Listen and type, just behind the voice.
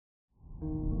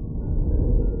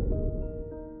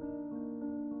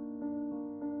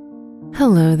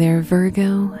Hello there,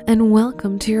 Virgo, and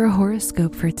welcome to your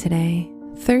horoscope for today,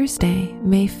 Thursday,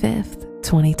 May 5th,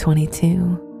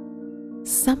 2022.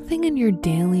 Something in your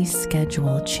daily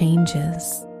schedule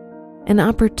changes. An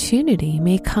opportunity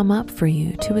may come up for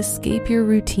you to escape your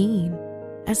routine,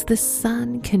 as the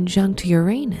Sun conjunct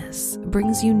Uranus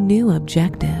brings you new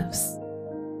objectives.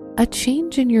 A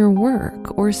change in your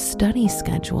work or study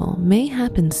schedule may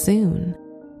happen soon.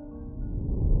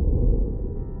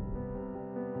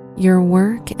 Your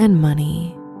work and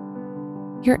money.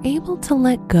 You're able to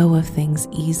let go of things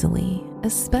easily,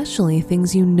 especially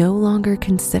things you no longer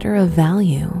consider of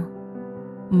value.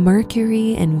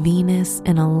 Mercury and Venus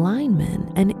in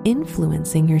alignment and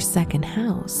influencing your second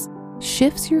house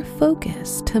shifts your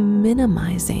focus to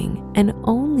minimizing and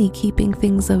only keeping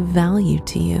things of value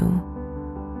to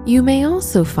you. You may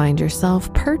also find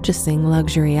yourself purchasing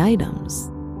luxury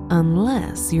items,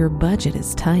 unless your budget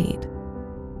is tight.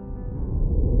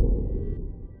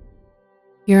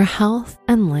 Your health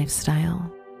and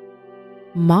lifestyle.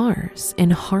 Mars,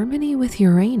 in harmony with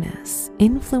Uranus,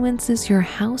 influences your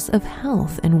house of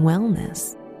health and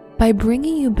wellness by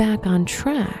bringing you back on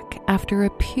track after a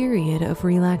period of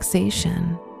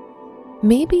relaxation.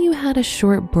 Maybe you had a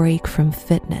short break from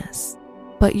fitness,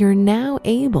 but you're now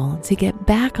able to get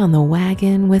back on the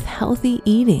wagon with healthy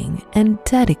eating and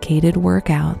dedicated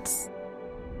workouts.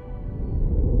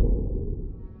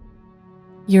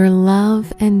 Your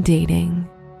love and dating.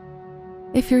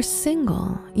 If you're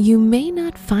single, you may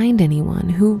not find anyone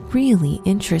who really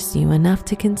interests you enough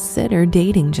to consider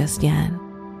dating just yet.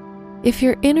 If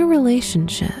you're in a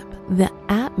relationship, the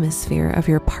atmosphere of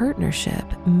your partnership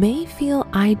may feel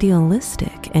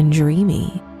idealistic and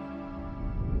dreamy.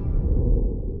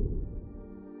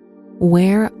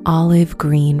 Wear olive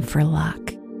green for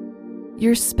luck.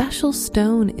 Your special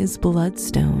stone is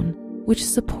bloodstone, which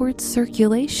supports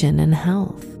circulation and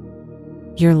health.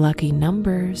 Your lucky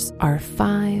numbers are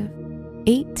 5,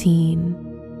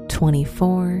 18,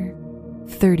 24,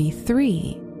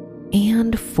 33,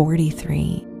 and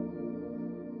 43.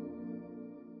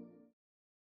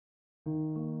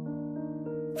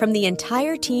 From the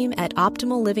entire team at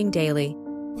Optimal Living Daily,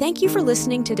 thank you for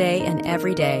listening today and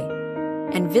every day.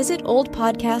 And visit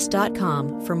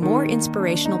oldpodcast.com for more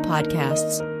inspirational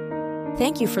podcasts.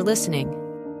 Thank you for listening.